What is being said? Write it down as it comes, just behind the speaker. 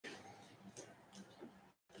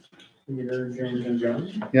Peter, James, and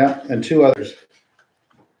John. Yeah, and two others.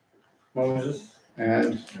 Moses.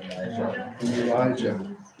 And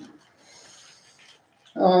Elijah.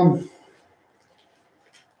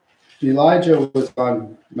 Elijah was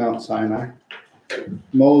on Mount Sinai.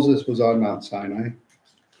 Moses was on Mount Sinai.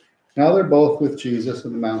 Now they're both with Jesus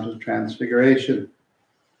on the Mount of Transfiguration.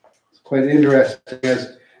 It's quite interesting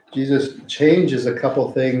as Jesus changes a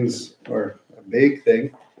couple things, or a big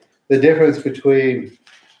thing. The difference between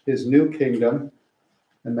his new kingdom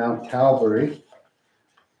and Mount Calvary,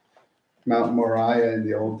 Mount Moriah in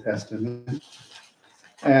the Old Testament,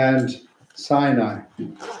 and Sinai.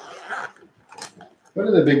 What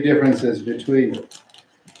are the big differences between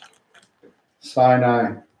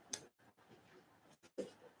Sinai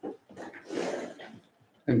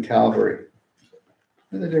and Calvary?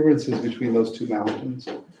 What are the differences between those two mountains?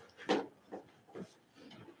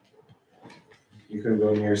 You couldn't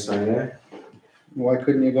go near Sinai. Why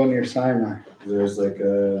couldn't you go near Sinai? There's like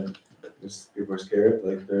people are scared,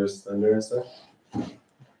 like there's thunder and stuff.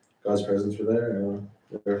 God's presence were there, and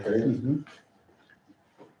they're afraid. Mm-hmm.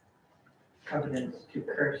 Covenants to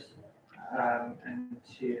curse and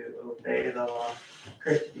to obey the law.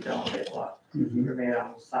 Curse if you don't obey the law. Mm-hmm. Were made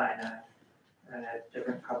on Sinai, and a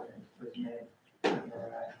different covenant was made on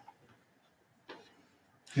Moriah.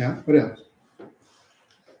 Yeah, what else?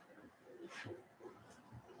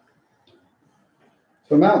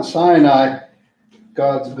 So Mount Sinai,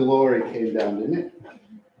 God's glory came down, didn't it?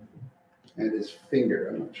 And his finger.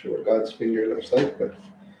 I'm not sure what God's finger looks like, but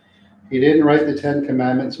he didn't write the 10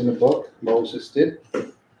 Commandments in a book. Moses did.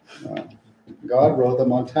 God wrote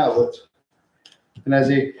them on tablets. And as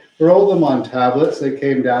he wrote them on tablets, they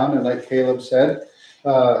came down, and like Caleb said,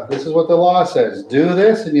 this is what the law says. Do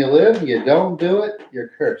this and you live. You don't do it, you're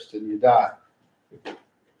cursed and you die.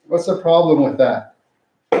 What's the problem with that?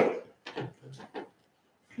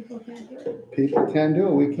 People can't do it. People can't do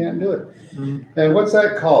it. We can't do it. Mm-hmm. And what's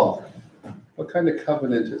that called? What kind of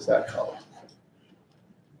covenant is that called?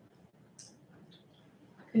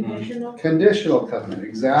 Conditional. Conditional covenant,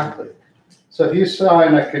 exactly. So if you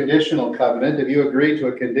sign a conditional covenant, if you agree to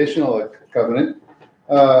a conditional covenant,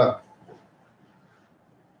 what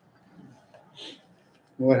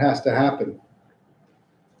has to happen?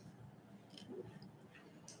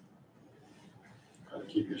 Gotta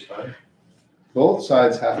keep your side. Both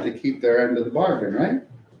sides have to keep their end of the bargain, right?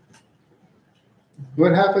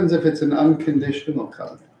 What happens if it's an unconditional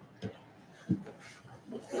covenant?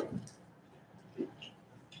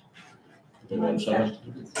 One side.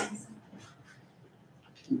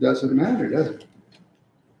 It doesn't matter, does it?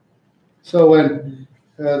 So when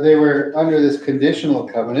they were under this conditional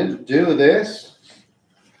covenant, do this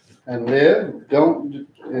and live, don't,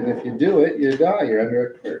 and if you do it, you die, you're under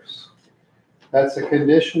a curse. That's a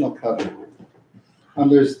conditional covenant.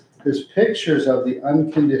 There's pictures of the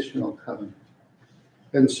unconditional covenant.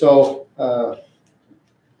 And so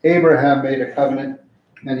Abraham made a covenant,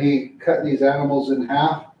 and he cut these animals in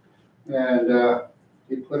half, and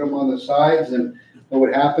he put them on the sides, and what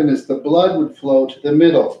would happen is the blood would flow to the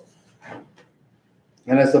middle.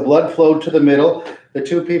 And as the blood flowed to the middle, the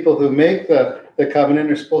two people who make the covenant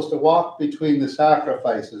are supposed to walk between the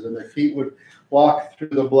sacrifices, and their feet would walk through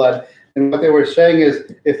the blood. And what they were saying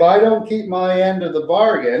is, if I don't keep my end of the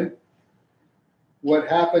bargain, what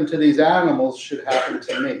happened to these animals should happen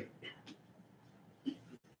to me.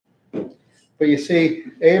 But you see,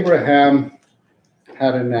 Abraham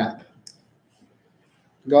had a nap.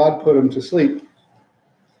 God put him to sleep.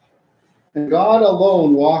 And God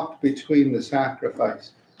alone walked between the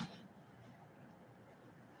sacrifices.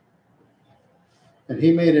 And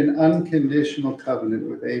he made an unconditional covenant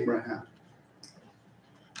with Abraham.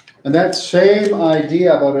 And that same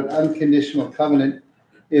idea about an unconditional covenant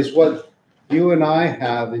is what you and I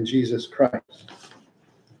have in Jesus Christ.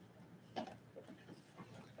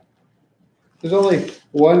 There's only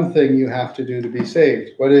one thing you have to do to be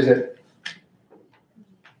saved. What is it?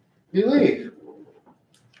 Believe.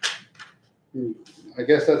 I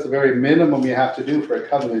guess that's the very minimum you have to do for a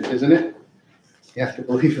covenant, isn't it? You have to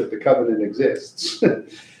believe that the covenant exists.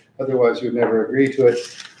 Otherwise, you'd never agree to it.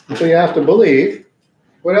 And so you have to believe.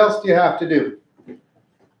 What else do you have to do?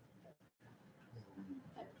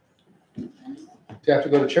 Do you have to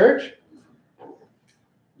go to church? Do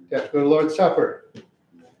you have to go to Lord's Supper? Do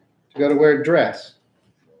you got to wear a dress?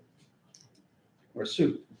 Or a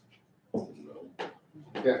suit? Do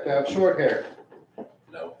you have to have short hair?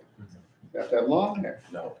 No. Do you have to have long hair?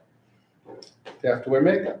 No. Do you have to wear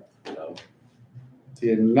makeup? No. Do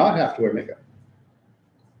you not have to wear makeup?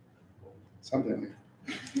 Something like that.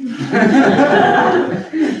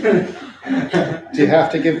 Do you have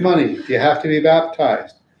to give money? Do you have to be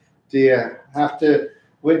baptized? Do you have to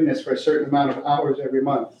witness for a certain amount of hours every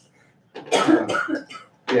month?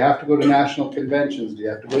 Do you have to go to national conventions? Do you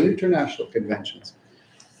have to go to international conventions?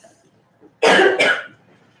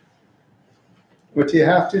 What do you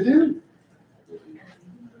have to do?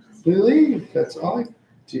 Believe. That's all.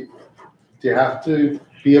 Do you have to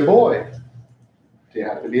be a boy? Do you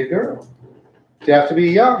have to be a girl? Do you have to be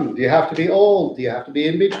young? Do you have to be old? Do you have to be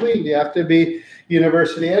in between? Do you have to be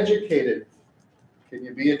university educated? Can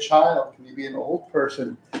you be a child? Can you be an old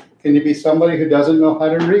person? Can you be somebody who doesn't know how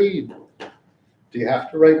to read? Do you have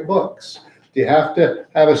to write books? Do you have to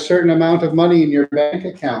have a certain amount of money in your bank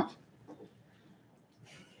account?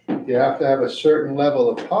 Do you have to have a certain level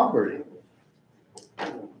of poverty? Do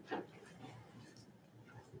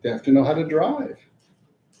you have to know how to drive?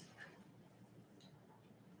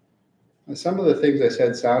 And some of the things I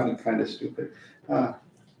said sounded kind of stupid. But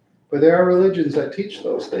there are religions that teach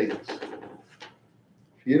those things.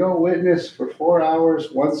 If you don't witness for 4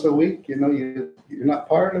 hours once a week, you're not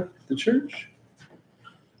part of the church.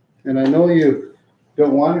 And I know you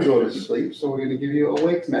don't want to go to sleep, so we're going to give you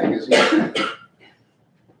Awake magazine.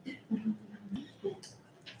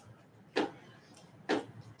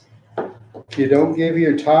 If you don't give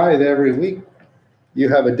your tithe every week, you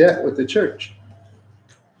have a debt with the church.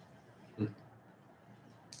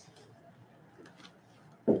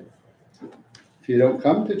 If you don't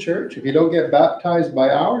come to church, if you don't get baptized by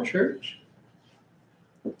our church,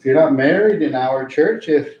 if you're not married in our church,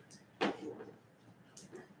 if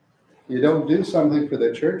you don't do something for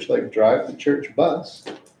the church, like drive the church bus,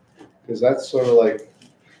 because that's sort of like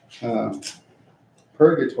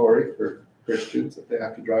purgatory for Christians, that they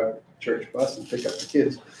have to drive a church bus and pick up the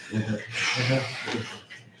kids.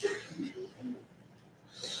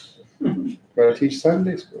 Got to teach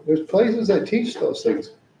Sunday school. There's places that teach those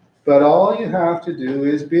things. But all you have to do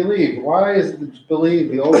is believe. Why is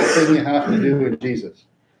believe the only thing you have to do in Jesus?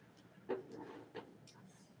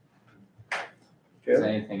 Because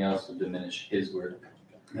anything else would diminish his work.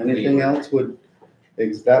 Anything else would,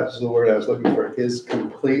 that was the word I was looking for, his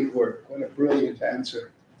complete work. What a brilliant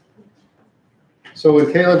answer. So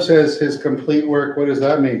when Caleb says his complete work, what does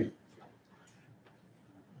that mean?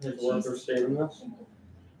 His work of saving us.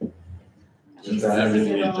 Just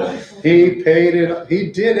everything you've done. He paid it.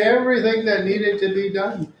 He did everything that needed to be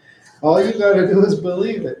done. All you got to do is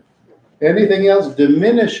believe it. Anything else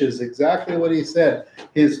diminishes exactly what he said,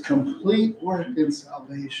 his complete work in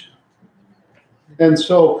salvation. And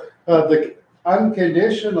so the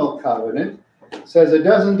unconditional covenant says it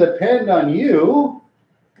doesn't depend on you.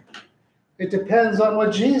 It depends on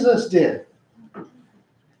what Jesus did.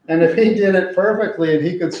 And if he did it perfectly and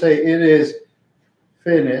he could say it is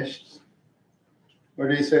finished, or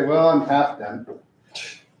do you say, well, I'm half done.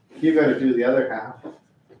 You got to do the other half.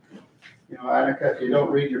 Annika, if you don't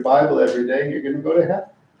read your Bible every day, you're going to go to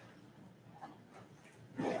hell.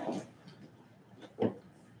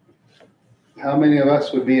 How many of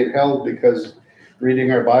us would be in hell because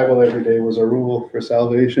reading our Bible every day was a rule for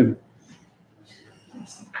salvation?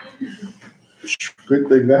 Good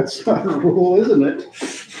thing that's not a rule, isn't it?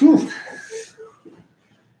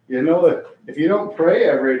 If you don't pray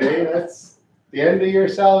every day, that's the end of your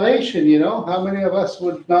salvation, How many of us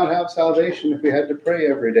would not have salvation if we had to pray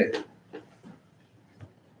every day?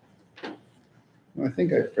 Well, I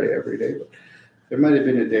think I pray every day, but there might have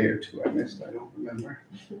been a day or two I missed. I don't remember.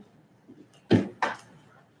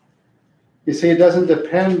 You see, it doesn't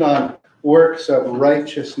depend on works of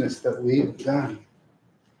righteousness that we've done.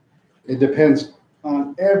 It depends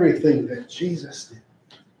on everything that Jesus did.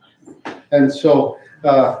 And so,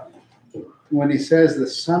 when he says the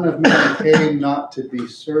Son of Man came not to be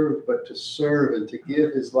served, but to serve and to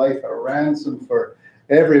give his life a ransom for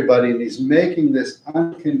everybody, and he's making this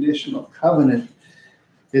unconditional covenant,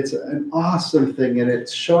 it's an awesome thing, and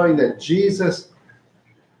it's showing that Jesus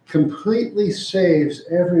completely saves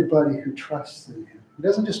everybody who trusts in him. He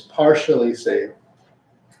doesn't just partially save.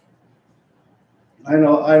 I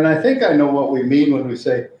know, and I think I know what we mean when we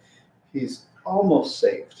say he's almost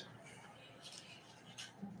saved.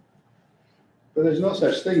 But there's no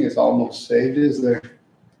such thing as almost saved, is there?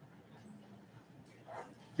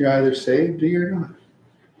 You're either saved or you're not.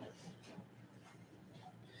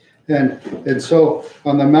 And so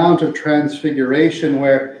on the Mount of Transfiguration,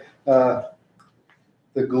 where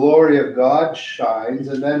the glory of God shines,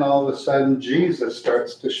 and then all of a sudden Jesus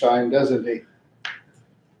starts to shine, doesn't he?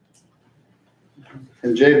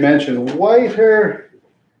 And Jay mentioned whiter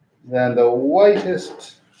than the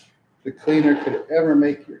whitest the cleaner could ever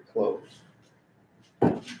make your clothes.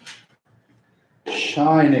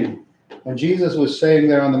 Shining. And Jesus was saying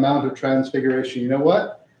there on the Mount of Transfiguration, you know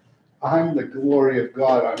what? I'm the glory of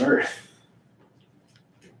God on earth.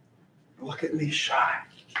 Look at me shine.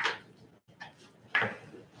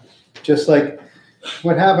 Just like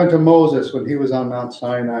what happened to Moses when he was on Mount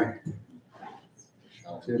Sinai.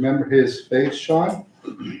 Do you remember his face shone?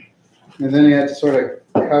 And then he had to sort of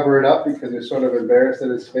cover it up because he was sort of embarrassed that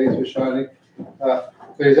his face was shining. But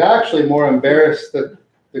he's actually more embarrassed that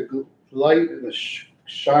the light and the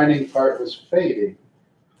shining part was fading.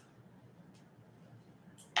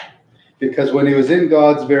 Because when he was in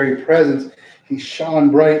God's very presence, he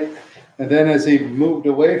shone bright. And then as he moved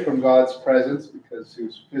away from God's presence, because he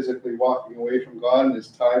was physically walking away from God and his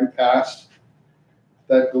time passed,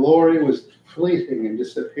 that glory was fleeting and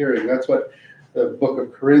disappearing. That's what the book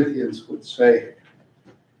of Corinthians would say.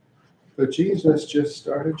 But Jesus just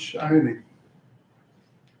started shining.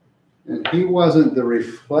 And he wasn't the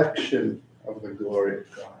reflection of the glory of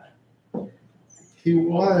God. He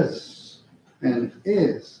was and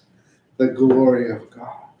is the glory of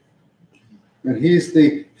God. And he's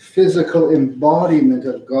the physical embodiment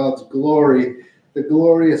of God's glory, the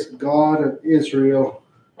glorious God of Israel,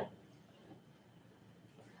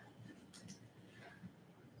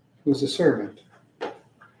 who's a servant. And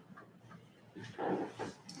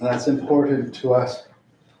that's important to us.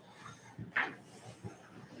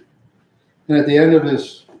 And at the end of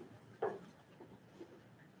this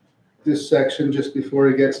section, just before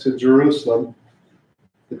he gets to Jerusalem,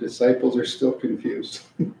 the disciples are still confused.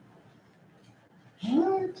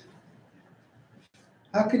 What?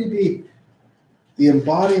 How could he be the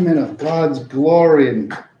embodiment of God's glory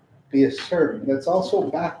and be a servant? That's also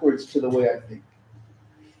backwards to the way I think.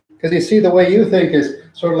 Because you see, the way you think is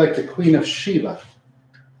sort of like the Queen of Sheba.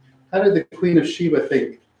 How did the Queen of Sheba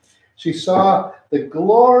think? She saw the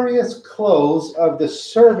glorious clothes of the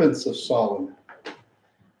servants of Solomon.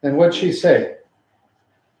 And what'd she say?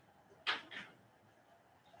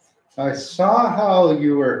 I saw how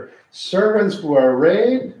your servants were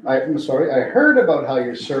arrayed. I heard about how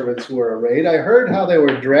your servants were arrayed. I heard how they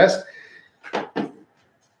were dressed. I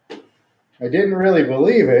didn't really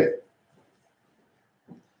believe it.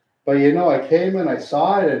 But I came and I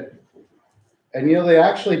saw it. And they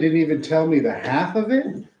actually didn't even tell me the half of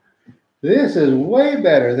it. This is way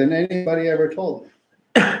better than anybody ever told me.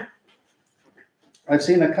 I've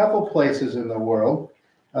seen a couple places in the world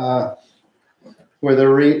where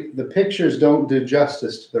the pictures don't do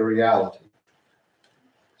justice to the reality.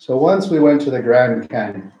 So once we went to the Grand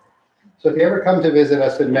Canyon. So if you ever come to visit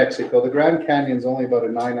us in Mexico, the Grand Canyon is only about a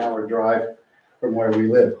 9-hour drive from where we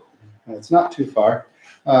live. And it's not too far.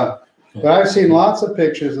 But I've seen lots of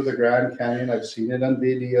pictures of the Grand Canyon. I've seen it on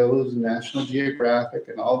videos, National Geographic,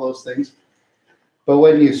 and all those things. But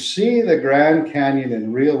when you see the Grand Canyon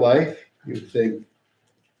in real life, you think,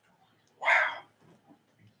 wow.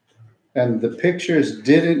 And the pictures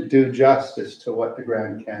didn't do justice to what the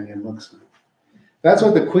Grand Canyon looks like. That's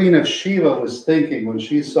what the Queen of Sheba was thinking when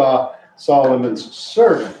she saw Solomon's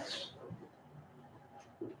servants.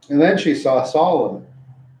 And then she saw Solomon.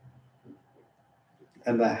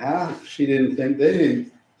 And the half, she didn't think, they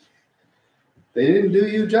didn't do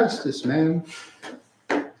you justice, man.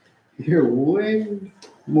 You're way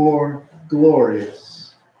more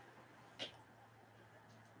glorious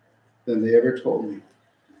than they ever told me.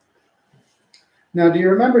 Now, do you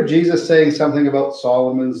remember Jesus saying something about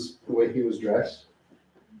Solomon's, the way he was dressed?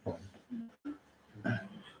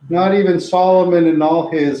 Not even Solomon in all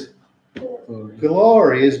his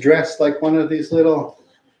glory is dressed like one of these little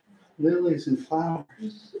lilies and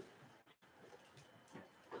flowers.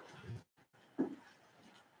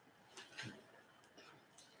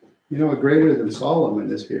 Greater than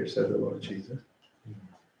Solomon is here, said the Lord Jesus.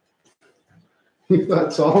 You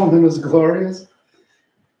thought Solomon was glorious?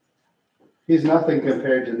 He's nothing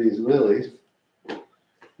compared to these lilies.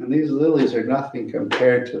 And these lilies are nothing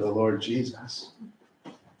compared to the Lord Jesus.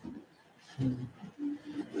 And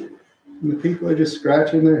the people are just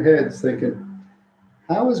scratching their heads thinking,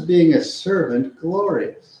 how is being a servant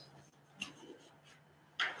glorious?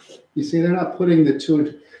 You see, they're not putting the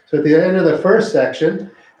two. So at the end of the first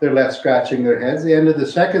section, they're left scratching their heads. The end of the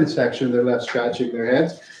second section, they're left scratching their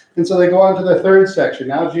heads. And so they go on to the third section.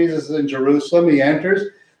 Now Jesus is in Jerusalem. He enters,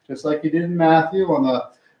 just like he did in Matthew, on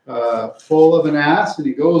the foal of an ass. And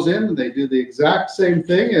he goes in, and they do the exact same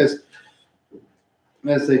thing as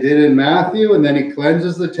they did in Matthew. And then he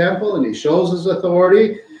cleanses the temple, and he shows his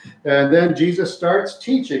authority. And then Jesus starts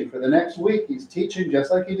teaching for the next week. He's teaching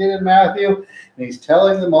just like he did in Matthew. And he's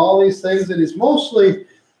telling them all these things. And he's mostly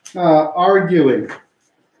arguing,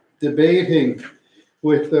 debating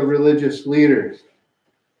with the religious leaders.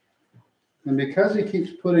 And because he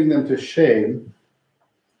keeps putting them to shame,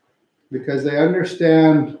 because they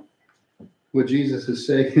understand what Jesus is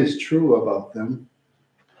saying is true about them.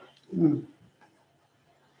 You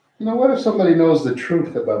know, what if somebody knows the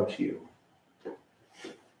truth about you?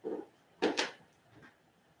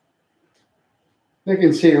 They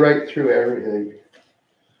can see right through everything.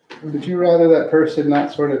 Would you rather that person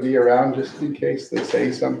not sort of be around just in case they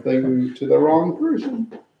say something to the wrong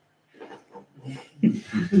person?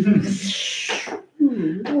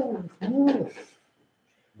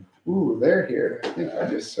 Ooh, they're here. I think I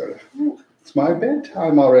just sort of, it's my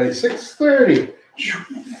bedtime already, 6:30.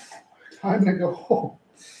 Time to go home.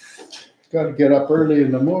 Got to get up early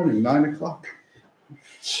in the morning, 9 o'clock.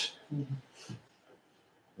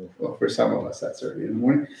 Well, for some of us, that's early in the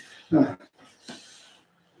morning.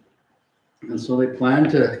 And so they plan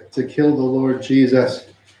to kill the Lord Jesus.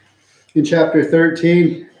 In chapter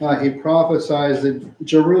 13, he prophesies that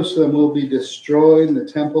Jerusalem will be destroyed, and the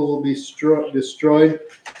temple will be destroyed,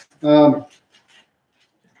 and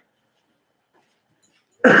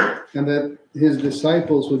that his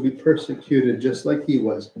disciples would be persecuted just like he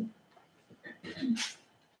was.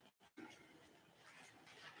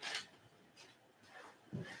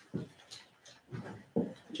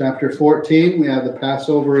 Chapter 14, we have the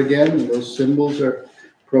Passover again, and those symbols are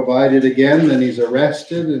provided again. Then he's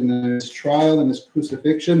arrested, and then his trial and his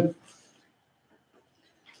crucifixion.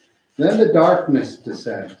 Then the darkness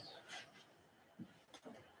descends.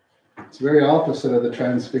 It's very opposite of the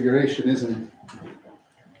transfiguration, isn't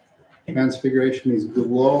it? Transfiguration is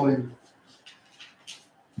glowing.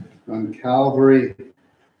 On Calvary,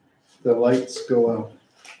 the lights go out.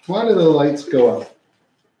 Why do the lights go out?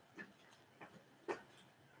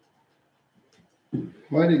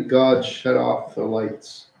 Why did God shut off the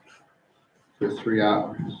lights for 3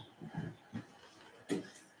 hours?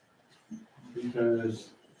 Because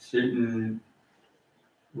Satan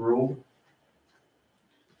ruled.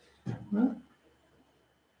 Well,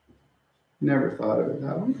 never thought of it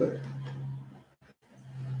that way, but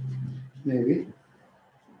maybe.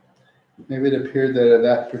 Maybe it appeared that at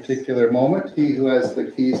that particular moment, he who has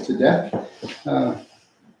the keys to death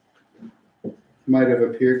might have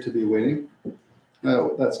appeared to be winning.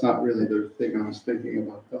 No, that's not really the thing I was thinking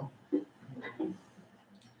about, though.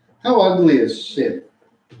 How ugly is sin?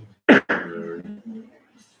 It's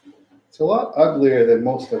a lot uglier than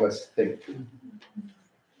most of us think.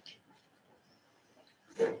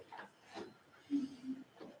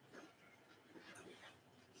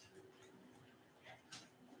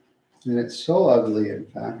 And it's so ugly, in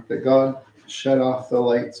fact, that God shut off the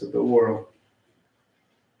lights of the world.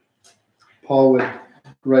 Paul would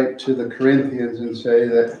write to the Corinthians and say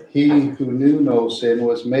that he who knew no sin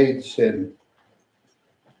was made sin.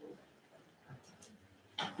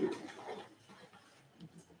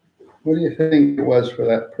 What do you think it was for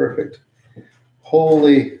that perfect,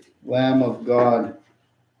 holy Lamb of God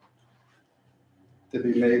to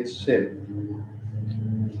be made sin?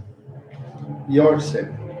 Your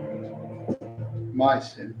sin. My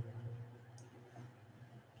sin.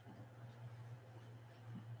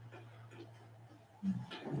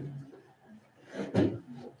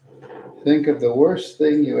 Think of the worst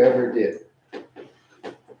thing you ever did.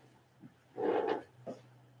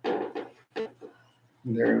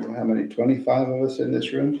 There are how many? 25 of us in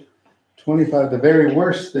this room? 25, the very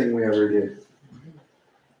worst thing we ever did.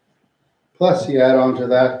 Plus you add on to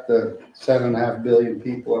that the 7.5 billion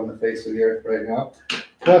people on the face of the earth right now.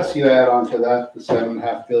 Plus you add on to that the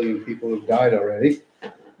 7.5 billion people who've died already.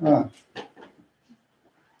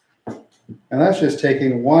 And that's just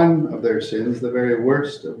taking one of their sins, the very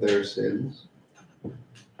worst of their sins,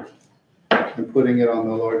 and putting it on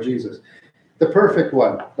the Lord Jesus. The perfect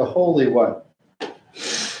one, the holy one.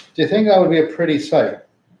 Do you think that would be a pretty sight?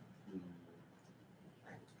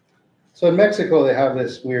 So in Mexico, they have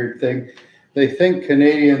this weird thing. They think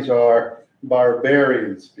Canadians are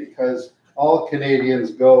barbarians because all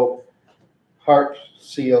Canadians go harp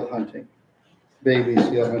seal hunting, baby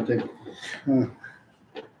seal hunting.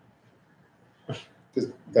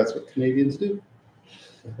 That's what Canadians do.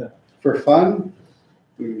 For fun,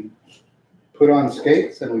 we put on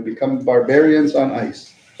skates and we become barbarians on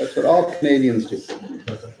ice. That's what all Canadians do.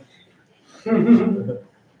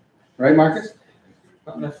 Right, Marcus?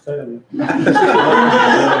 Not necessarily.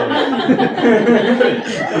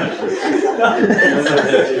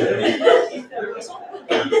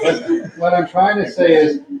 What I'm trying to say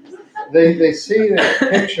is they see the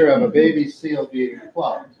picture of a baby seal being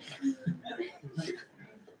plucked.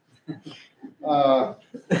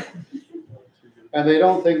 And they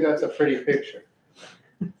don't think that's a pretty picture.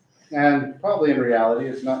 And probably in reality,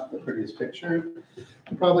 it's not the prettiest picture.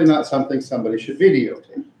 Probably not something somebody should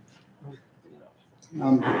videotape.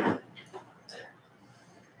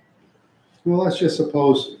 Well, let's just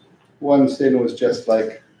suppose one sin was just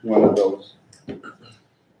like one of those.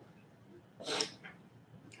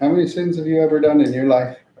 How many sins have you ever done in your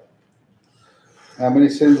life? How many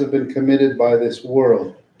sins have been committed by this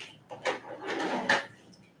world?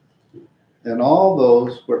 And all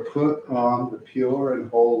those were put on the pure and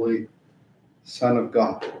holy Son of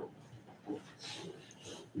God.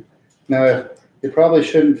 Now, you probably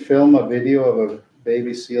shouldn't film a video of a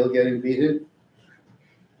baby seal getting beaten,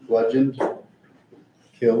 bludgeoned,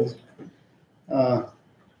 killed. How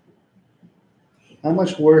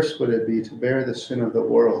much worse would it be to bear the sin of the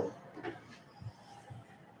world?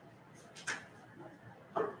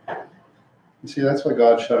 You see, that's why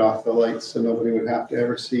God shut off the lights, so nobody would have to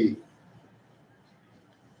ever see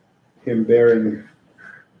him bearing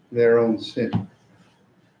their own sin.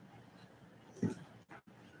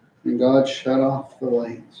 And God shut off the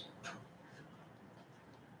lights.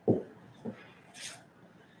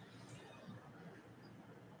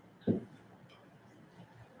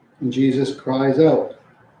 And Jesus cries out.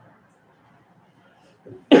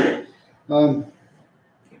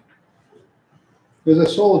 There's a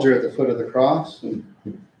soldier at the foot of the cross, and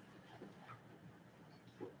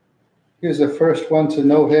he was the first one to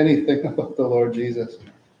know anything about the Lord Jesus.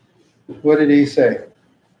 What did he say?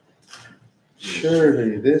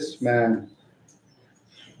 Surely this man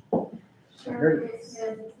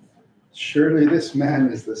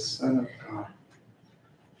is the Son of God.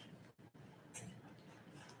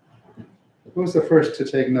 Who was the first to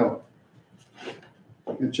take note?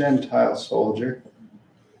 A Gentile soldier.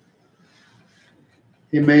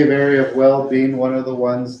 He may very well been one of the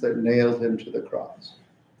ones that nailed him to the cross.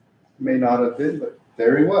 May not have been, but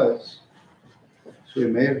there he was. So he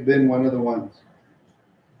may have been one of the ones.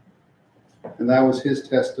 And that was his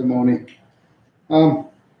testimony. And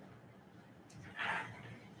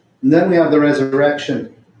then we have the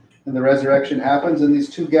resurrection. And the resurrection happens, and these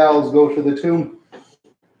two gals go to the tomb.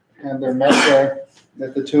 And they're met there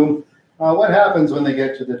at the tomb. What happens when they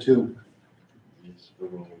get to the tomb?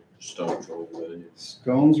 Stones rolled away.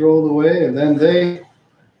 Stones rolled away, and then they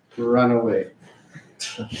run away.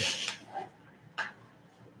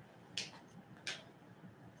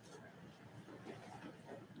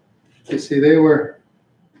 You see, they were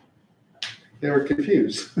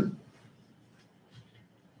confused. And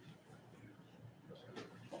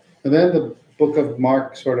then the book of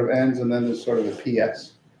Mark sort of ends, and then there's sort of a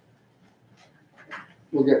PS.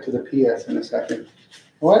 We'll get to the PS in a second.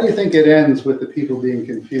 Why do you think it ends with the people being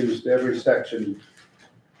confused? Every section,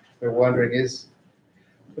 they're wondering,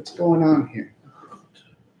 what's going on here?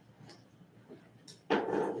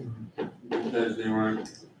 Because they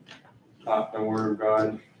weren't taught the word of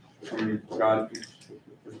God from God's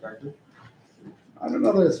perspective. I don't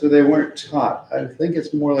know that they weren't taught. I think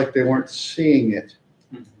it's more like they weren't seeing it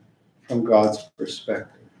from God's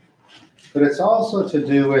perspective. But it's also to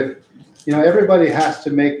do with, everybody has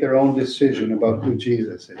to make their own decision about who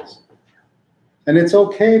Jesus is. And it's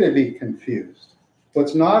okay to be confused.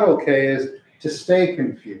 What's not okay is to stay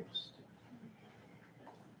confused.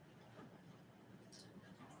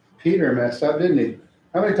 Peter messed up, didn't he?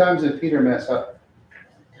 How many times did Peter mess up?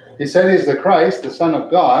 He said he's the Christ, the Son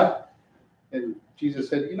of God. And Jesus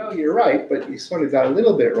said, you're right, but you sort of got a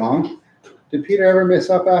little bit wrong. Did Peter ever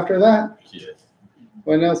mess up after that? Yes.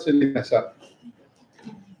 When else did he mess up?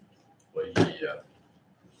 Well, he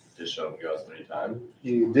disowned God so many times.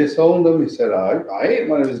 He disowned him. He said, I ate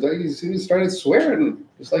one of his dogs. He started swearing,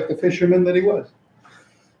 just like the fisherman that he was.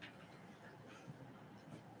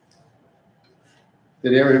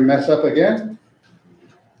 Did he ever mess up again?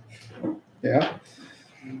 Yeah.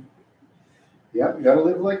 Yeah, you got to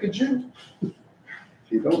live like a Jew. If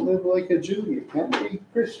you don't live like a Jew, you can't be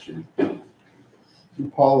Christian.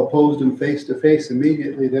 And Paul opposed him face to face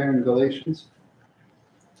immediately there in Galatians.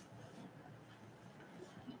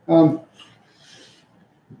 But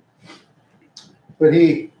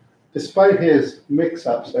he, despite his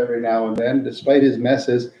mix-ups every now and then, despite his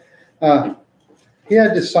messes, he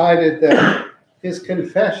had decided that his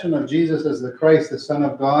confession of Jesus as the Christ, the Son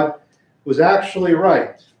of God, was actually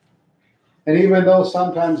right. And even though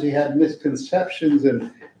sometimes he had misconceptions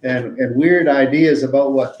and weird ideas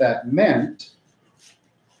about what that meant,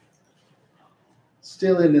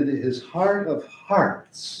 still in his heart of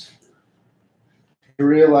hearts, he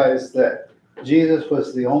realized that Jesus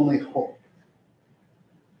was the only hope.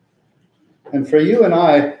 And for you and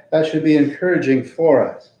I, that should be encouraging for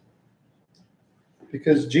us.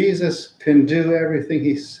 Because Jesus can do everything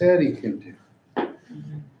he said he can do.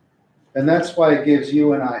 And that's why it gives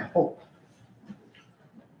you and I hope.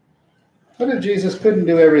 What if Jesus couldn't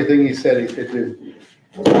do everything he said he could do?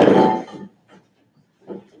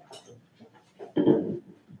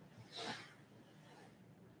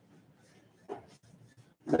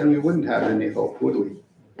 then we wouldn't have any hope, would we?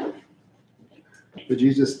 But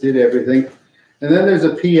Jesus did everything. And then there's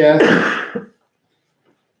a PS.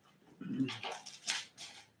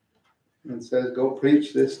 And says, go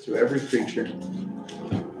preach this to every creature.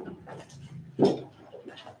 But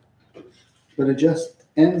it just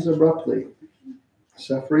ends abruptly.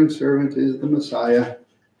 Suffering servant is the Messiah.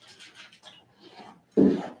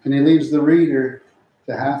 And he leaves the reader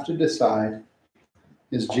to have to decide,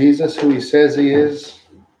 is Jesus who he says he is,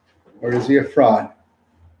 or is he a fraud?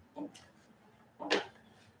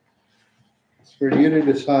 It's for you to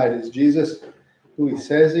decide, is Jesus who he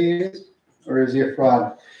says he is, or is he a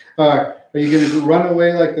fraud? Are you going to run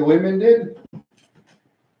away like the women did?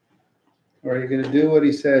 Or are you going to do what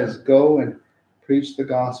he says? Go and preach the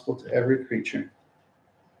gospel to every creature.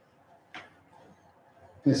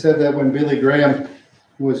 They said that when Billy Graham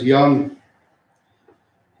was young,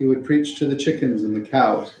 he would preach to the chickens and the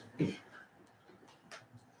cows. It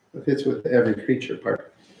fits with the every creature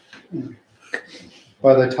part.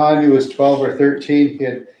 By the time he was 12 or 13, he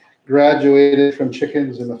had graduated from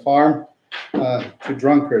chickens in the farm to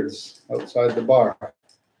drunkards outside the bar.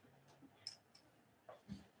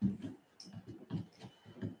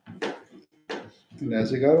 And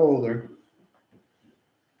as he got older,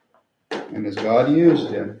 and as God used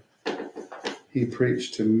him, he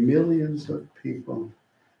preached to millions of people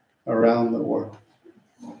around the world.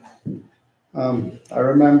 I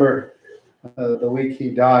remember the week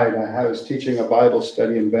he died, I was teaching a Bible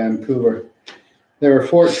study in Vancouver. There were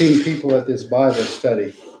 14 people at this Bible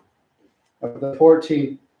study. Of the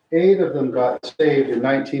 14, 8 of them got saved in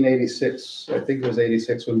 1986. I think it was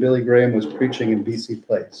 86 when Billy Graham was preaching in BC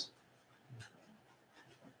Place.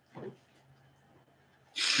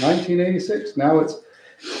 1986. Now it's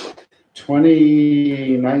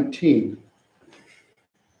 2019.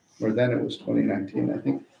 Or then it was 2019. I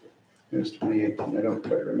think it was 2018. I don't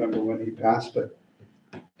quite remember when he passed, but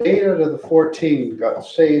 8 out of the 14 got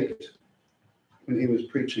saved when he was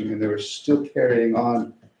preaching, and they were still carrying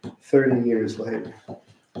on 30 years later.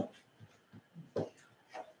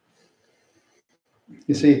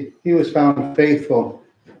 You see, he was found faithful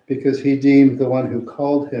because he deemed the one who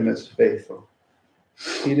called him as faithful.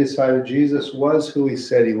 He decided Jesus was who he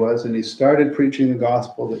said he was, and he started preaching the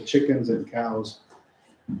gospel to chickens and cows,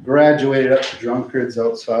 graduated up to drunkards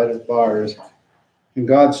outside of bars, and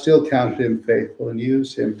God still counted him faithful and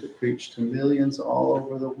used him to preach to millions all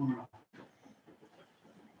over the world.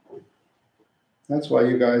 That's why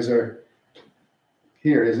you guys are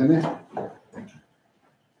here, isn't it?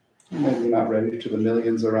 Maybe not ready to the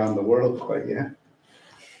millions around the world quite yet.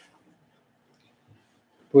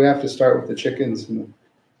 We have to start with the chickens and the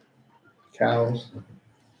cows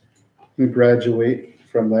and graduate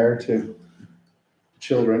from there to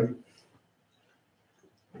children.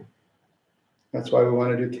 That's why we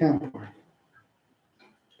want to do camp work.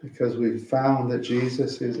 Because we've found that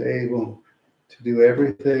Jesus is able to do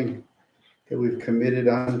everything that we've committed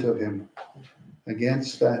unto him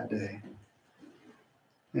against that day.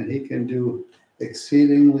 And he can do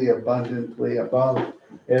exceedingly abundantly above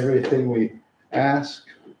everything we ask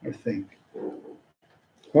or think.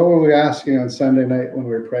 What were we asking on Sunday night when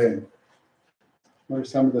we were praying? What are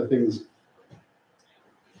some of the things?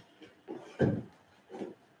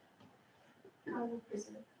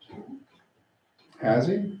 Has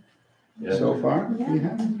he? Yeah. So far? He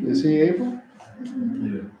has. Is he able?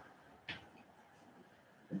 Yeah.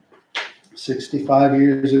 65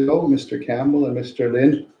 years ago, Mr. Campbell and Mr.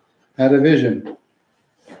 Lynn had a vision.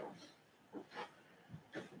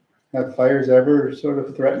 Have fires ever sort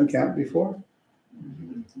of threatened camp before?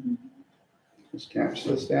 Is camp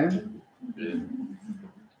still standing? Yeah.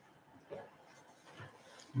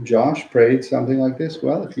 Josh prayed something like this.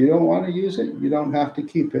 Well, if you don't want to use it, you don't have to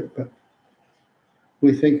keep it, but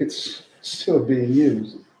we think it's still being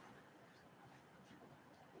used.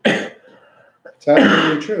 It's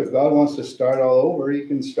absolutely true. If God wants to start all over, he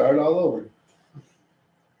can start all over.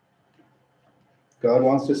 God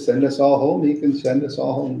wants to send us all home, he can send us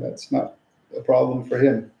all home. That's not a problem for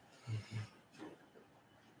him.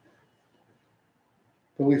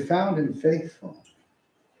 But we found him faithful.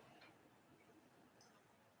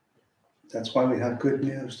 That's why we have good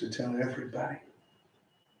news to tell everybody.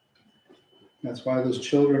 That's why those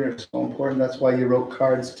children are so important. That's why you wrote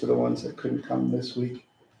cards to the ones that couldn't come this week.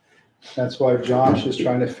 That's why Josh is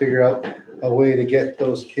trying to figure out a way to get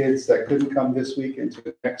those kids that couldn't come this week into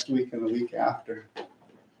the next week and the week after.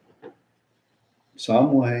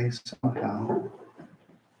 Some way, somehow.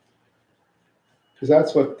 Because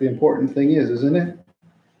that's what the important thing is, isn't it?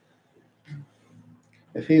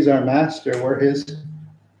 If he's our master, we're his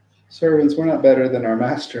servants. We're not better than our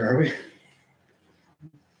master, are we?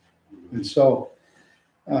 And so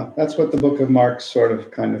that's what the book of Mark's sort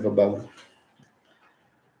of kind of about.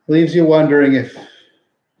 Leaves you wondering if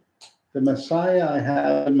the Messiah I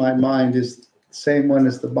have in my mind is the same one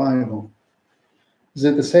as the Bible. Is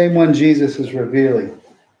it the same one Jesus is revealing?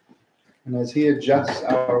 And as he adjusts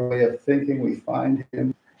our way of thinking, we find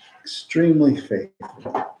him extremely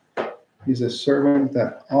faithful. He's a servant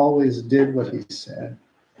that always did what he said,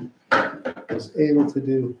 was able to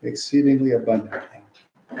do exceedingly abundantly,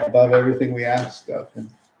 above everything we asked of him.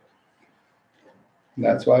 And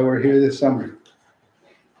that's why we're here this summer,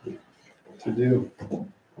 to do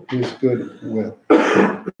his good will.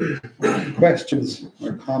 Questions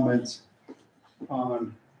or comments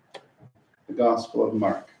on the Gospel of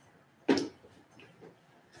Mark?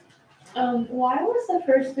 Why was the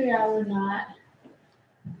first 3 hours not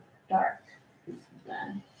dark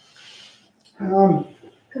then?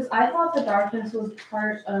 Because I thought the darkness was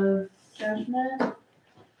part of judgment.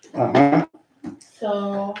 Uh-huh.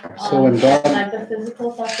 So, So when God- like the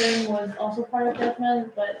physical suffering was also part of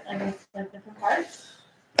judgment, but I guess like different parts.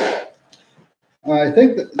 I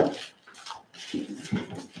think that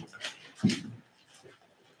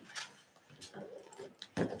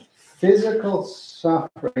physical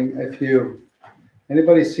suffering,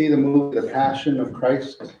 anybody see the movie The Passion of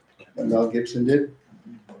Christ that Mel Gibson did?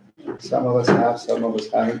 Some of us have, some of us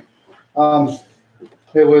haven't.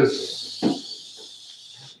 It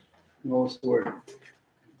was, what was the word?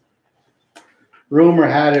 Rumor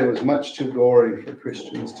had it was much too gory for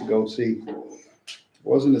Christians to go see. It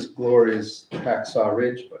wasn't as glorious as Hacksaw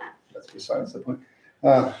Ridge, but that's besides the point.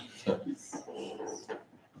 But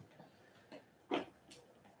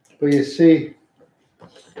you see,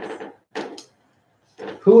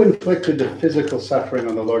 who inflicted the physical suffering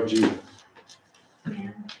on the Lord Jesus?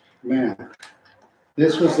 Man.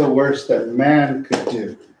 This was the worst that man could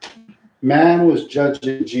do. Man was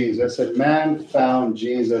judging Jesus, and man found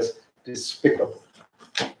Jesus despicable,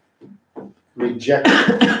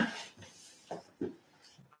 rejected.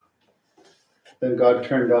 Then God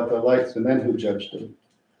turned out the lights, and then who judged him?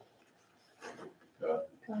 God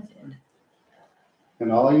did.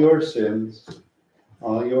 And all your sins,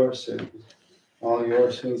 all your sins, all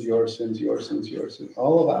your sins, your sins, your sins, your sins,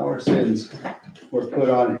 all of our sins were put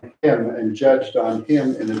on him and judged on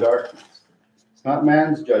him in the darkness. It's not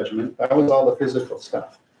man's judgment. That was all the physical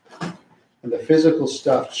stuff. And the physical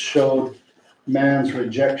stuff showed man's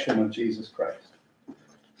rejection of Jesus Christ.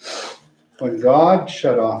 When God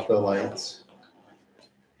shut off the lights,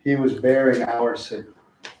 he was bearing our sin.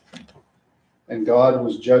 And God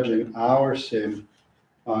was judging our sin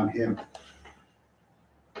on him.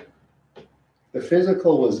 The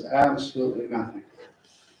physical was absolutely nothing.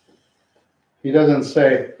 He doesn't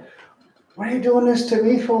say, "What are you doing this to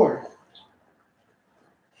me for?"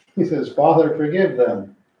 He says, "Father, forgive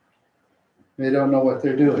them. They don't know what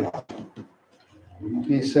they're doing."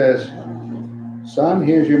 He says, "Son,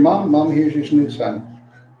 here's your mom. Mom, here's your new son."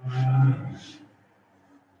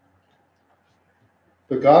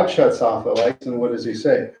 But God shuts off the lights, and what does he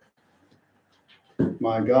say?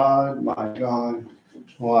 My God,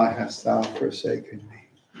 why hast thou forsaken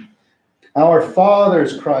me? Our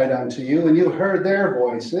fathers cried unto you, and you heard their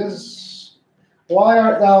voices. Why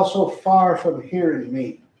art thou so far from hearing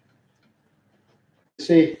me?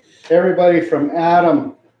 See, everybody from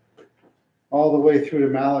Adam all the way through to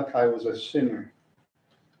Malachi was a sinner.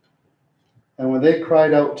 And when they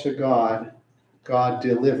cried out to God, God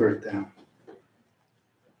delivered them.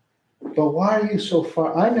 But why are you so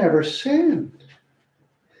far? I never sinned.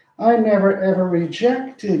 I never ever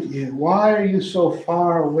rejected you. Why are you so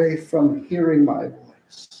far away from hearing my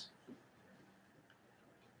voice?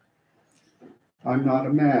 I'm not a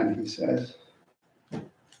man, he says.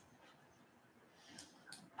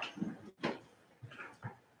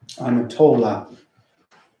 I'm a tola.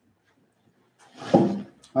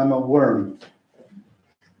 I'm a worm.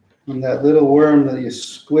 I'm that little worm that you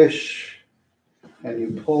squish and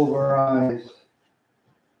you pulverize,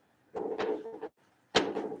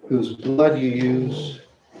 whose blood you use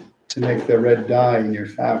to make the red dye in your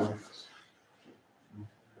fabrics.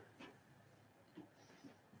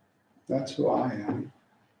 That's who I am.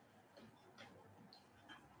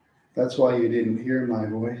 That's why you didn't hear my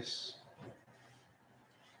voice.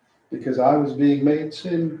 Because I was being made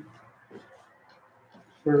sin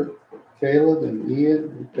for Caleb and Ian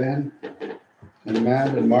and Ben and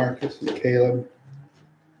Matt and Marcus and Caleb.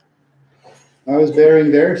 I was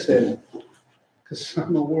bearing their sin because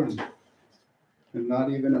I'm a woman and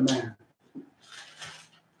not even a man.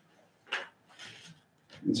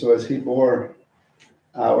 And so as he bore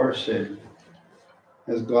our sin,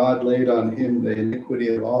 as God laid on him the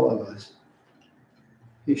iniquity of all of us,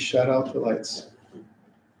 He shut out the lights.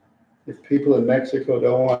 If people in Mexico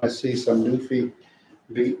don't want to see some doofy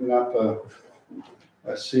beating up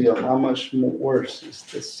a seal, how much worse is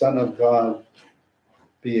the Son of God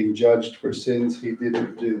being judged for sins he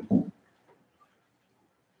didn't do?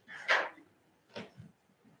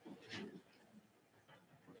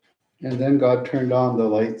 And then God turned on the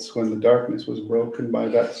lights when the darkness was broken by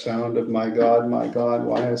that sound of, my God,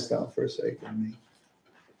 why hast thou forsaken me?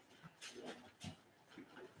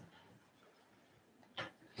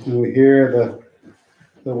 And we hear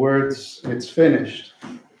the words, it's finished.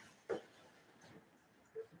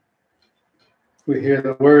 We hear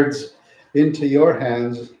the words, into your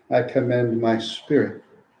hands I commend my spirit.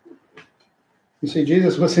 You see,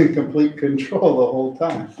 Jesus was in complete control the whole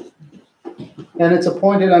time. And it's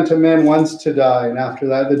appointed unto men once to die, and after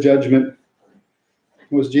that the judgment.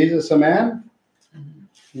 Was Jesus a man?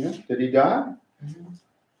 Yeah. Did he die?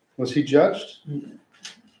 Was he judged?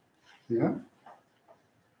 Yeah.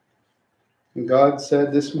 And God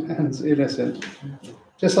said, this man's innocent.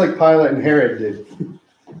 Just like Pilate and Herod did.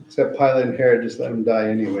 Except Pilate and Herod just let him die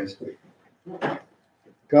anyways.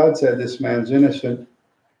 God said, this man's innocent.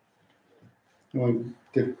 And when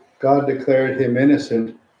God declared him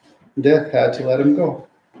innocent, death had to let him go.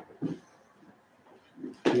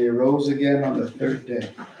 He arose again on the third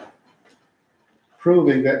day,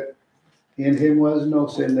 proving that in him was no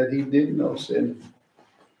sin, that he did no sin.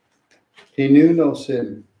 He knew no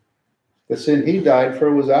sin. The sin he died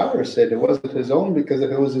for was our sin. It wasn't his own, because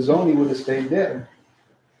if it was his own, he would have stayed dead.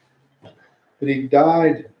 But he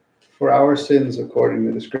died for our sins according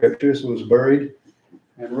to the scriptures, was buried,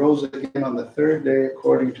 and rose again on the third day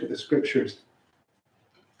according to the scriptures.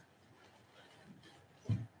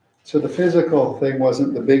 So the physical thing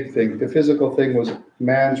wasn't the big thing. The physical thing was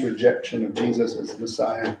man's rejection of Jesus as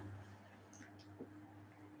Messiah.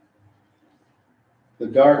 The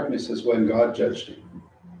darkness is when God judged him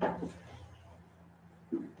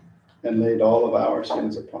and laid all of our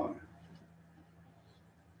sins upon him.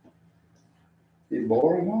 He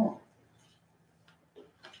bore them all.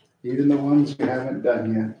 Even the ones we haven't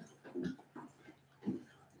done yet.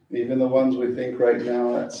 Even the ones we think right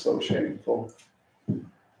now, that's so shameful.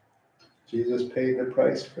 Jesus paid the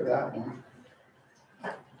price for that one.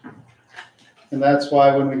 And that's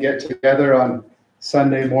why when we get together on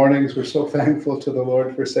Sunday mornings, we're so thankful to the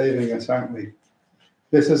Lord for saving us, aren't we?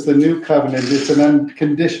 This is the new covenant. It's an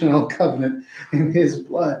unconditional covenant in his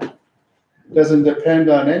blood. It doesn't depend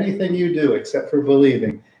on anything you do except for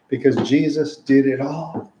believing, because Jesus did it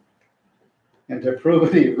all. And to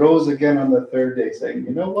prove it, he rose again on the third day, saying,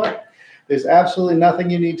 you know what? There's absolutely nothing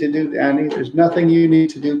you need to do, Danny. There's nothing you need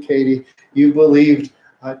to do, Katie. You believed.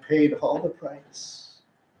 I paid all the price.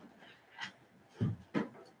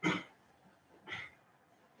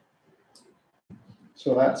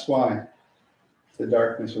 So that's why the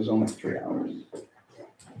darkness was only 3 hours.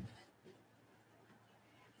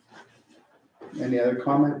 Any other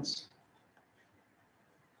comments?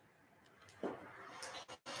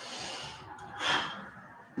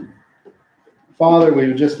 Father, we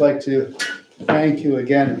would just like to thank you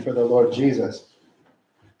again for the Lord Jesus.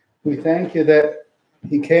 We thank you that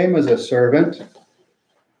he came as a servant.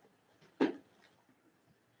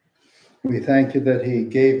 We thank you that he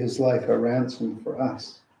gave his life a ransom for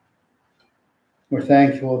us. We're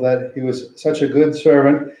thankful that he was such a good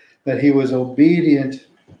servant that he was obedient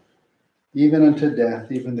even unto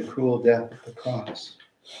death, even the cruel death of the cross.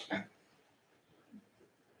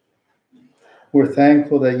 We're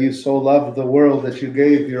thankful that you so loved the world that you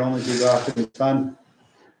gave your only begotten Son,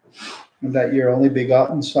 and that your only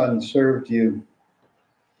begotten Son served you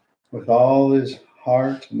with all his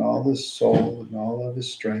heart and all his soul and all of his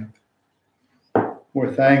strength.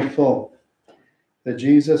 We're thankful that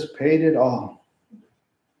Jesus paid it all.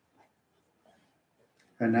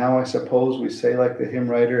 And now I suppose we say like the hymn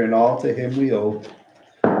writer, and all to him we owe.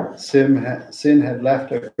 Sin had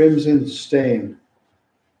left a crimson stain,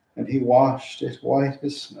 and he washed it white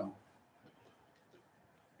as snow.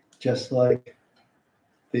 Just like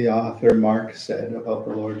the author Mark said about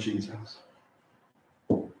the Lord Jesus.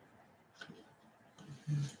 And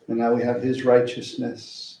now we have his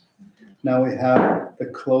righteousness. Now we have the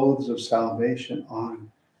clothes of salvation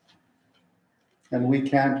on. And we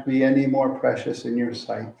can't be any more precious in your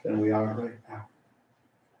sight than we are right now.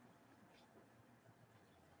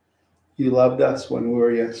 You loved us when we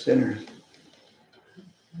were yet sinners.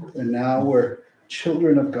 And now we're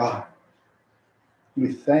children of God.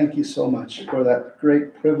 We thank you so much for that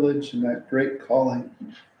great privilege and that great calling.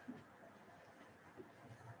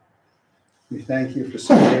 We thank you for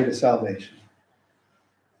Sunday to salvation.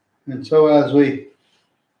 And so as we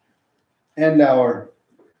end our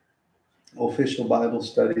official Bible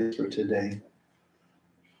studies for today.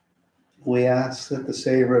 We ask that the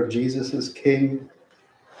savor of Jesus as King,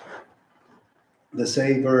 the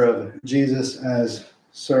savor of Jesus as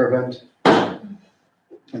servant,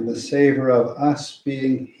 and the savor of us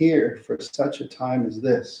being here for such a time as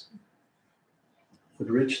this would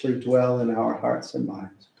richly dwell in our hearts and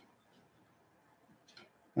minds.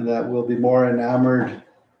 And that we'll be more enamored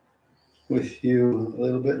with you a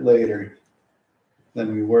little bit later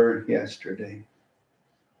than we were yesterday.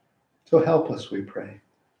 So help us, we pray,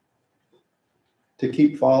 to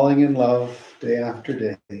keep falling in love day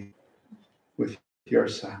after day with your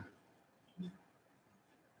Son.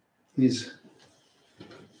 He's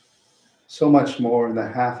so much more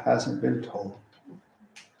that half hasn't been told.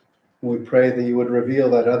 We pray that you would reveal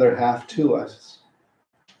that other half to us,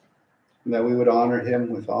 and that we would honor him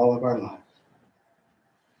with all of our lives.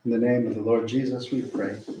 In the name of the Lord Jesus, we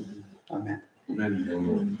pray. Amen.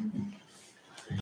 Amen.